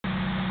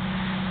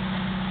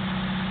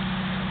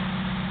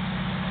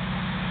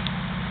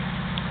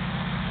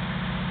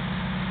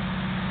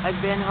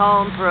I've been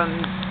home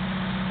from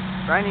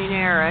running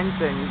errands,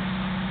 and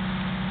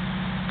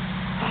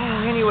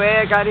anyway,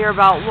 I got here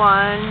about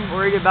 1,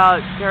 worried about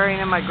carrying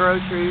in my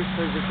groceries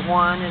because it's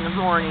 1 in the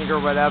morning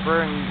or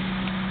whatever, and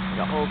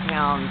the whole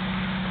town's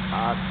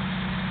up.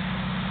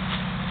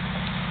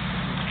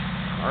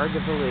 Hard to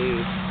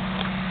believe.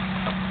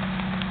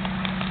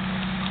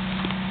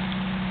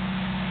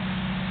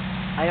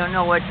 I don't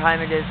know what time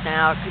it is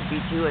now. It could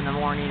be 2 in the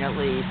morning at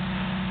least.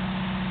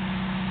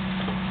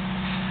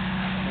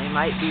 They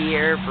might be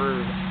here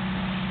for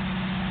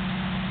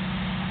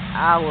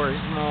hours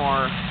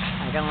more.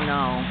 I don't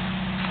know.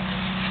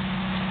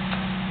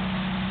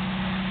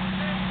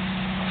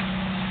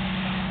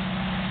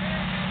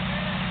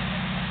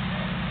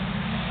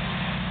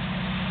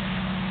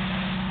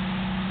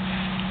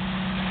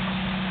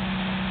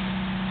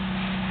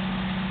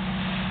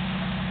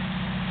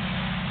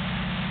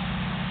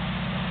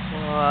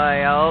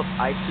 Boy, oh,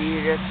 I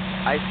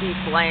see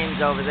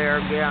flames over there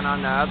again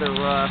on the other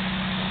roof.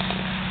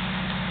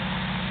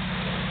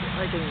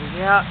 I can,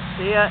 yeah,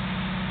 see it?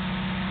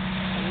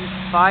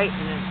 He's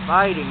fighting and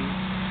fighting.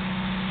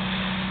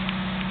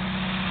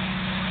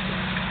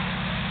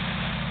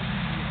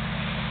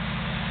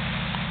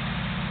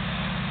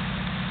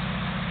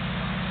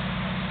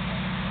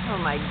 Oh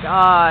my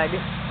God.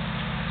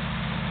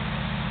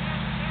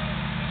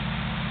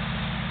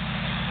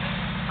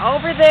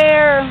 Over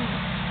there.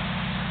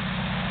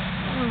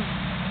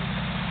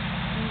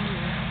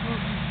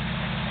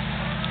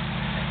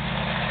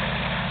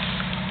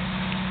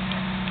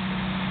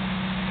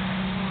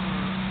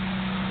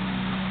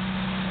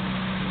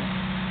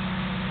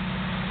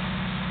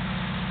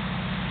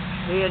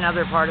 See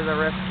another part of the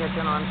roof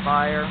catching on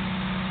fire.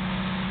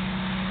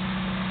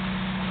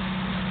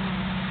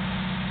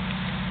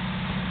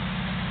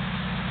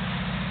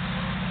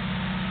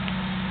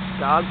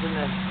 Dogs in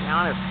the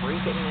town are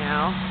freaking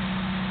now.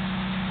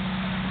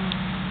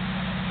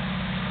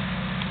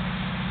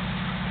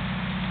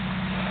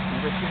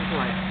 Never seen so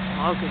much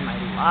smoke in my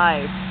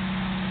life.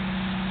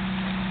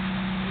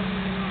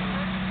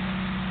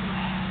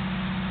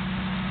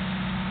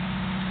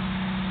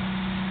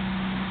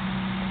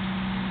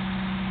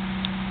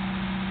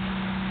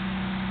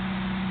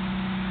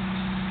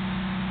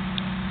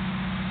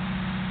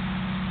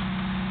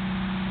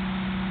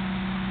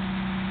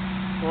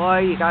 Boy,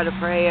 you gotta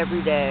pray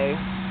every day.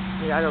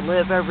 You gotta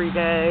live every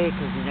day,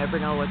 because you never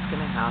know what's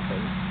gonna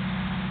happen.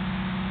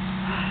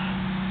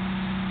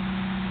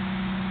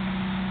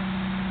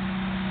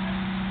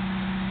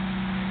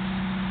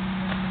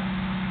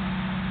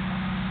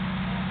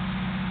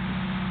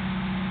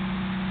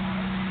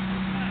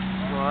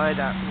 Boy,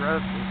 that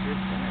roof is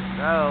just gonna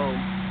go.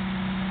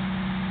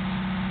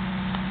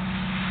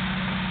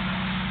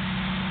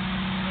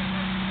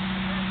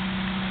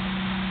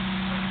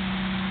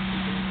 You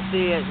can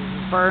see it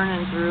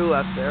burning through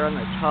up there on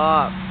the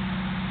top.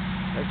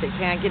 Like they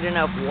can't get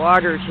enough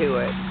water to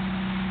it.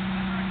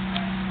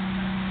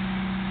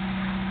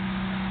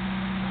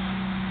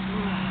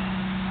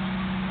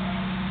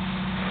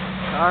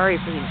 Sorry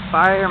for these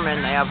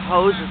firemen, they have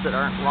hoses that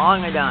aren't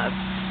long enough.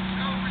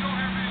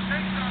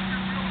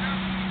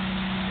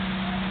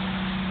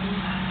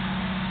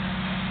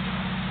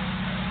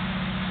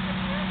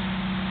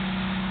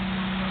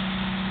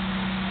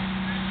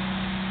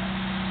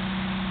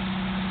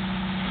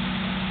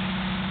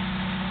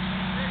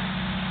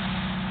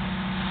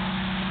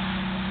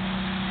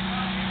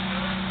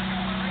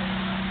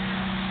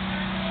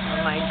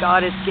 Oh my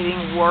God, it's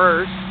getting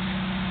worse.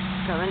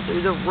 Coming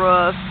through the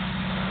roof.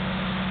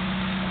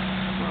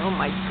 Oh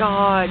my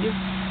God.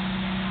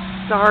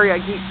 Sorry I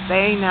keep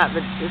saying that,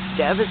 but it's just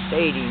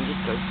devastating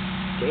just to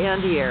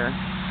stand here.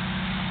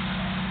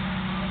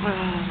 Oh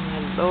my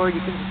Lord,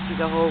 you can just see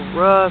the whole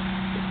roof.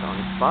 It's on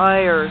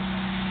fire.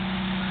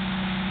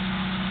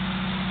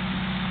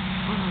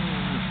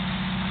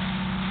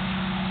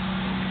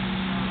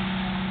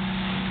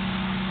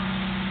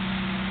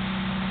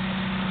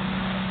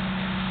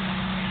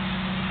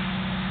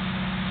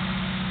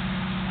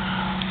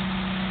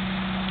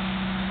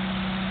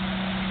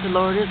 The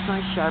Lord is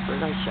my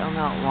shepherd, I shall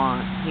not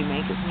want. He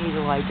maketh me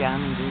to lie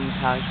down in green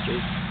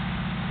pastures.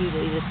 He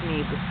leadeth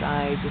me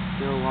beside the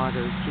still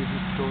waters. He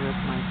restoreth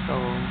my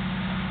soul.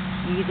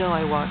 Yea, though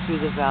I walk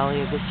through the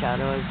valley of the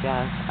shadow of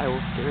death, I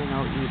will fear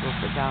no evil,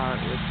 for thou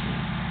art with me.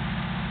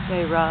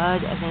 Thy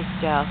rod and thy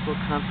staff will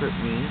comfort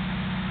me.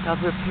 Thou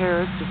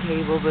preparest a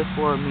table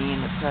before me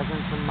in the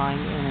presence of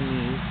mine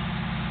enemies.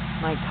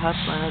 My cup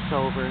runneth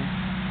over.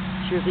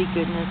 Surely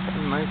goodness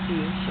and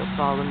mercy shall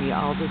follow me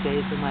all the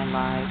days of my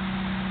life,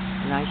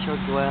 and I shall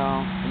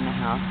dwell in the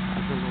house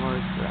of the Lord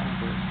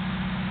forever.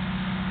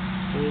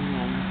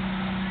 Amen.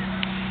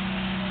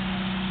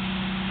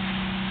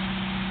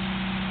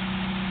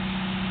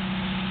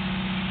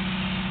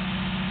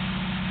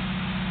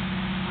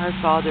 Our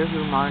Father,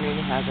 whom art in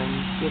heaven,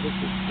 give us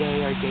this day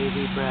our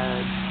daily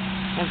bread,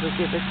 and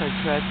forgive us our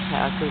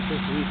trespasses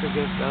as we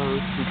forgive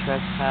those who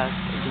trespass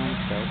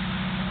against us.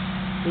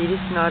 Lead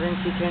us not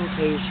into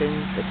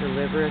temptation, but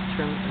deliver us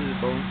from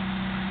evil.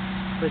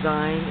 For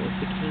thine is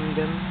the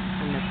kingdom,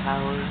 and the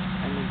power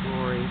and the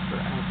glory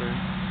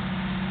forever.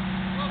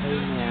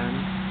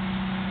 Amen.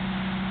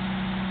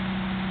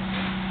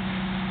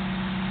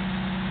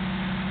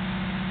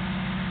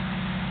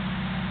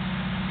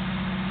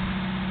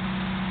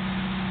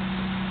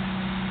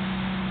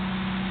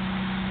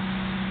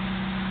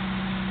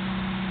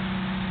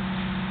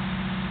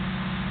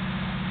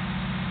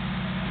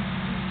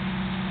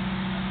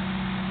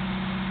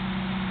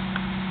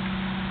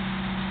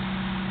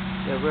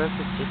 The roof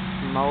is just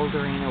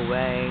smoldering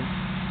away.